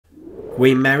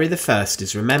Queen Mary I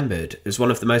is remembered as one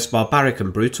of the most barbaric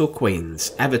and brutal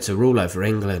queens ever to rule over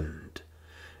England,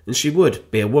 and she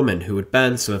would be a woman who would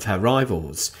burn some of her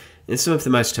rivals in some of the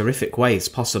most horrific ways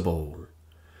possible.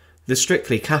 The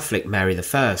strictly Catholic Mary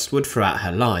I would throughout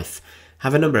her life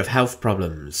have a number of health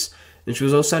problems, and she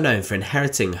was also known for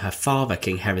inheriting her father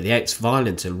King Henry VIII's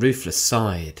violent and ruthless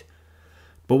side.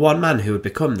 But one man who would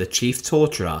become the chief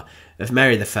torturer of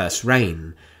Mary I's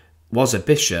reign was a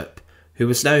bishop who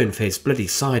was known for his bloody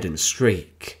side and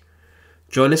streak.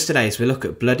 Join us today as we look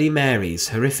at Bloody Mary's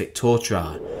horrific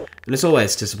torturer, and as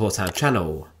always, to support our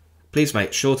channel, please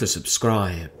make sure to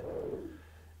subscribe.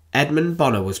 Edmund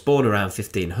Bonner was born around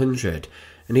 1500,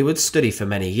 and he would study for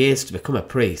many years to become a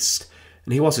priest,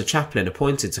 and he was a chaplain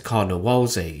appointed to Cardinal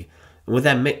Wolsey, and would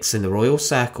then mix in the royal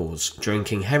circles during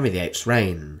King Henry VIII's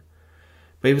reign.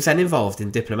 But he was then involved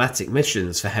in diplomatic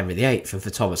missions for Henry VIII and for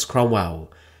Thomas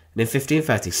Cromwell, and in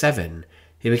 1537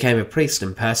 he became a priest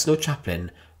and personal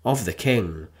chaplain of the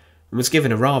king, and was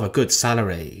given a rather good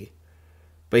salary.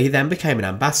 But he then became an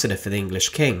ambassador for the English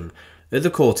king at the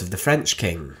court of the French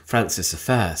king, Francis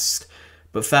I,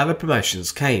 but further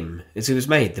promotions came as he was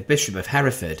made the Bishop of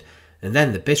Hereford and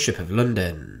then the Bishop of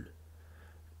London.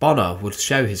 Bonner would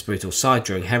show his brutal side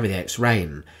during Henry VIII's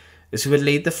reign, as he would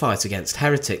lead the fight against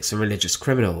heretics and religious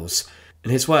criminals,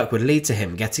 and his work would lead to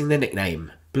him getting the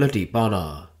nickname Bloody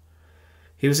Bonner.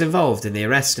 He was involved in the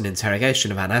arrest and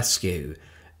interrogation of Anne Askew,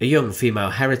 a young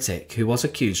female heretic who was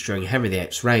accused during Henry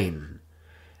VIII's reign.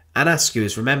 Anne Askew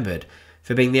is remembered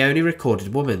for being the only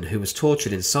recorded woman who was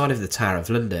tortured inside of the Tower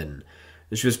of London,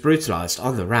 and she was brutalised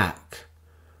on the rack.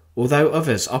 Although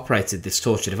others operated this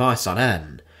torture device on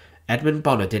Anne, Edmund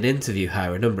Bonner did interview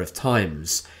her a number of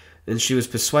times, and she was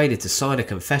persuaded to sign a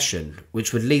confession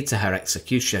which would lead to her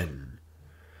execution.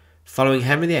 Following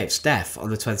Henry VIII's death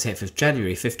on the 28th of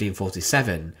January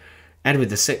 1547, Edward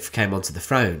VI came onto the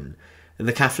throne, and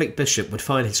the Catholic bishop would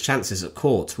find his chances at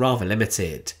court rather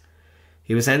limited.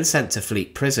 He was then sent to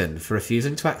Fleet Prison for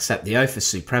refusing to accept the oath of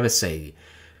supremacy,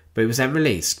 but he was then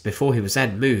released before he was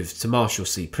then moved to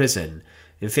Marshalsea Prison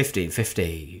in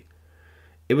 1550.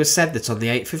 It was said that on the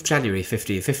 8th of January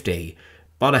 1550,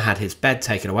 Bonner had his bed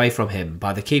taken away from him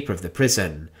by the keeper of the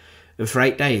prison, and for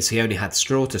 8 days he only had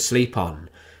straw to sleep on,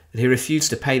 and he refused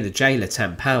to pay the jailer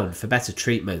 £10 for better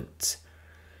treatment.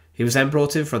 He was then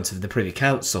brought in front of the Privy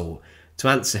Council to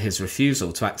answer his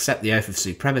refusal to accept the oath of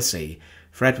supremacy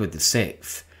for Edward VI,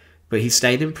 but he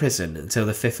stayed in prison until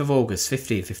the 5th of August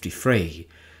 1553,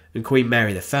 and Queen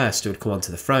Mary I, who had come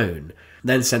onto the throne,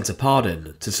 then sent a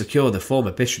pardon to secure the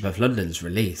former Bishop of London's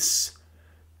release.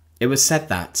 It was said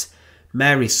that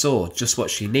Mary saw just what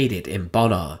she needed in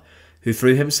Bonner, who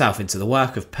threw himself into the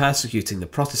work of persecuting the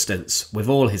Protestants with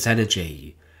all his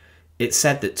energy. It's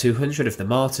said that 200 of the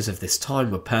martyrs of this time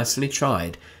were personally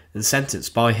tried and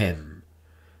sentenced by him.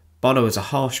 Bonner was a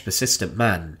harsh, persistent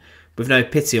man, with no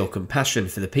pity or compassion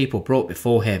for the people brought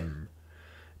before him.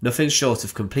 Nothing short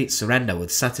of complete surrender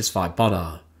would satisfy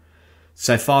Bonner.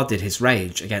 So far did his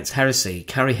rage against heresy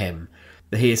carry him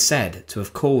that he is said to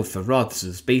have called for rods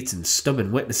and beaten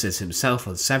stubborn witnesses himself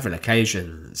on several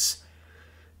occasions.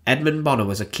 Edmund Bonner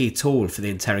was a key tool for the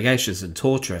interrogations and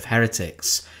torture of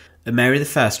heretics, and Mary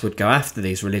I would go after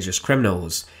these religious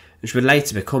criminals, which would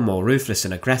later become more ruthless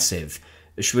and aggressive,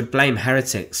 as she would blame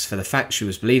heretics for the fact she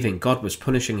was believing God was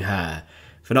punishing her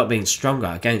for not being stronger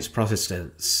against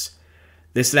Protestants.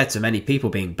 This led to many people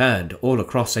being burned all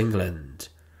across England.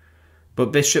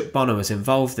 But Bishop Bonner was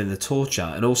involved in the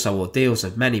torture and also ordeals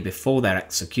of many before their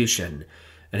execution,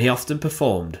 and he often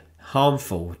performed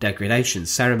harmful degradation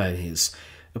ceremonies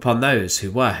upon those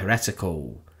who were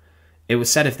heretical. It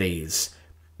was said of these,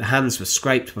 the hands were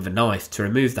scraped with a knife to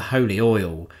remove the holy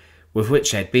oil with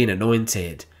which they had been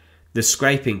anointed. The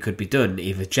scraping could be done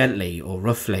either gently or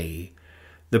roughly.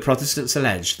 The Protestants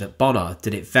alleged that Bonner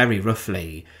did it very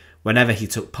roughly whenever he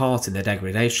took part in the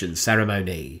degradation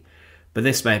ceremony, but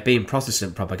this may have been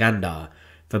Protestant propaganda,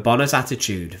 for Bonner's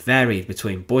attitude varied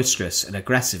between boisterous and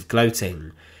aggressive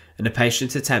gloating, and a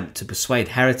patient attempt to persuade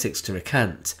heretics to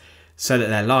recant so that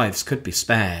their lives could be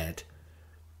spared.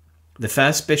 The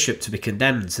first bishop to be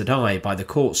condemned to die by the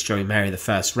courts during Mary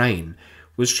I's reign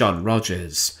was John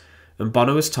Rogers, and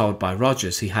Bonner was told by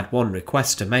Rogers he had one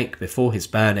request to make before his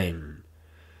burning.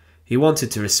 He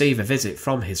wanted to receive a visit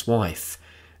from his wife,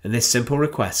 and this simple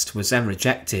request was then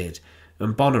rejected,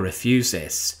 and Bonner refused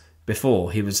this,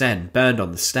 before he was then burned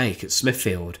on the stake at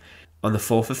Smithfield on the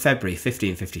 4th of February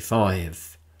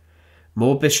 1555.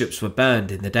 More bishops were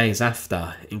burned in the days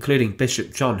after, including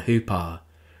Bishop John Hooper.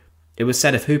 It was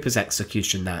said of Hooper's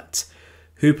execution that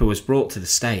Hooper was brought to the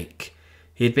stake.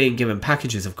 He had been given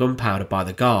packages of gunpowder by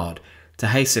the guard to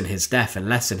hasten his death and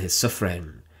lessen his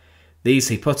suffering. These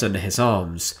he put under his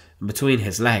arms and between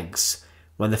his legs.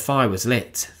 When the fire was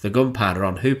lit, the gunpowder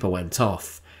on Hooper went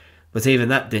off, but even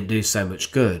that didn't do so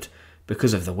much good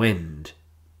because of the wind.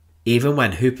 Even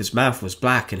when Hooper's mouth was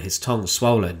black and his tongue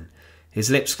swollen,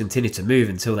 his lips continued to move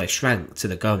until they shrank to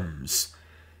the gums.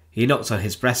 He knocked on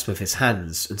his breast with his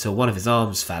hands until one of his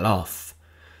arms fell off.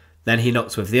 Then he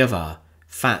knocked with the other,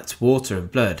 fat, water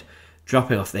and blood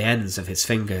dropping off the ends of his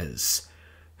fingers.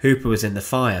 Hooper was in the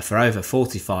fire for over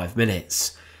 45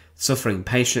 minutes, suffering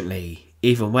patiently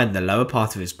even when the lower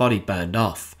part of his body burned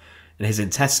off and his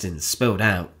intestines spilled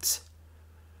out.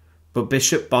 But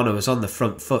Bishop Bonner was on the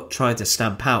front foot trying to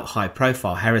stamp out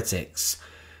high-profile heretics,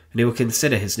 and he would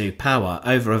consider his new power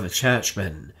over other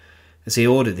churchmen, as he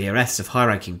ordered the arrests of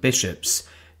high-ranking bishops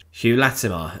Hugh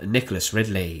Latimer and Nicholas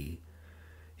Ridley.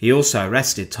 He also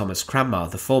arrested Thomas Cranmer,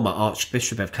 the former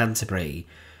Archbishop of Canterbury,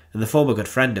 and the former good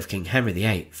friend of King Henry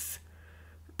VIII.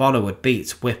 Bonner would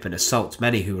beat, whip and assault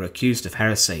many who were accused of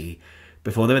heresy,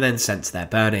 before they were then sent to their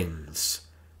burnings.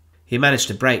 He managed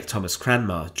to break Thomas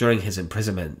Cranmer during his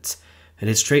imprisonment, and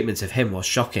his treatment of him was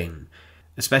shocking,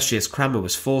 especially as Cranmer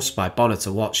was forced by Bonner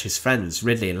to watch his friends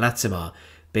Ridley and Latimer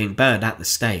being burned at the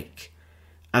stake.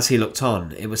 As he looked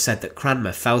on, it was said that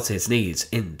Cranmer fell to his knees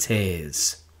in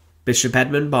tears. Bishop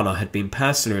Edmund Bonner had been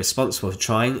personally responsible for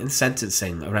trying and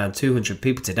sentencing around 200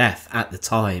 people to death at the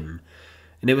time,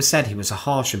 and it was said he was a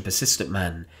harsh and persistent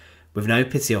man, with no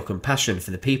pity or compassion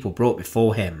for the people brought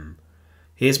before him.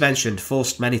 He is mentioned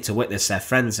forced many to witness their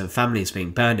friends and families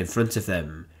being burned in front of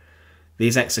them.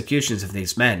 These executions of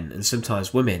these men, and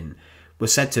sometimes women, were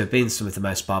said to have been some of the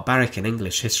most barbaric in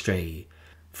English history.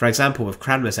 For example, with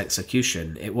Cranmer's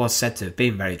execution, it was said to have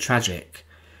been very tragic.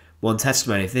 One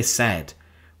testimony of this said,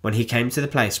 when he came to the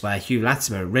place where Hugh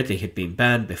Latimer and Ridley had been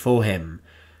burned before him,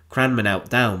 Cranmer knelt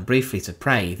down briefly to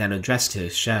pray, then undressed to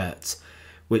his shirt,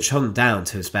 which hung down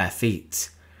to his bare feet.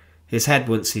 His head,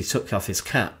 once he took off his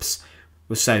caps,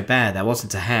 was so bare there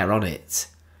wasn't a hair on it.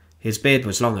 His beard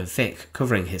was long and thick,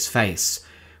 covering his face,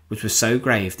 which was so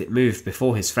grave that it moved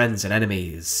before his friends and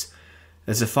enemies.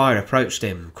 As the fire approached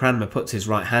him, Cranmer put his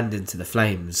right hand into the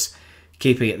flames,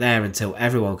 keeping it there until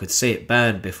everyone could see it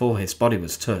burned before his body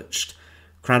was touched.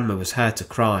 Cranmer was heard to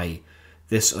cry,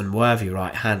 "This unworthy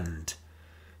right hand."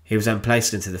 He was then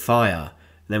placed into the fire,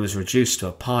 and then was reduced to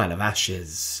a pile of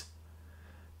ashes.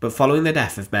 But following the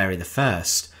death of Mary I,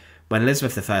 when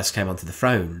Elizabeth I came onto the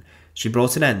throne, she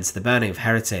brought an end to the burning of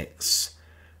heretics.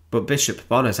 But Bishop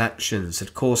Bonner's actions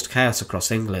had caused chaos across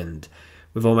England,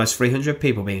 with almost 300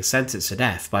 people being sentenced to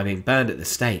death by being burned at the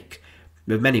stake,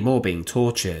 with many more being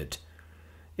tortured.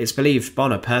 It's believed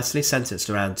Bonner personally sentenced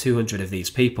around 200 of these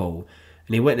people,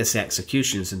 and he witnessed the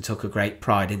executions and took a great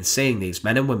pride in seeing these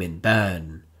men and women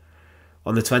burn.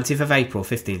 On the 20th of April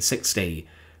 1560,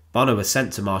 Bonner was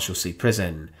sent to Marshalsea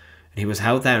Prison, and he was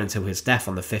held there until his death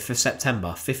on the 5th of September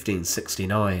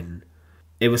 1569.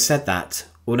 It was said that,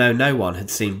 although no one had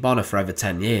seen Bonner for over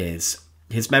 10 years,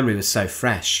 his memory was so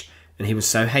fresh, and he was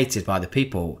so hated by the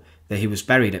people, that he was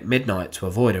buried at midnight to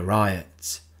avoid a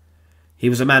riot. He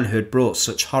was a man who had brought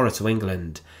such horror to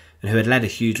England, and who had led a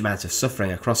huge amount of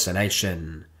suffering across the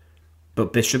nation.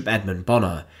 But Bishop Edmund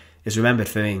Bonner is remembered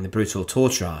for being the brutal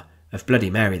torturer of Bloody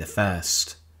Mary I.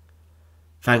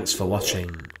 Thanks for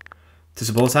watching. To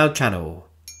support our channel,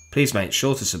 please make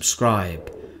sure to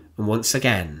subscribe, and once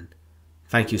again,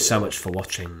 thank you so much for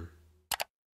watching.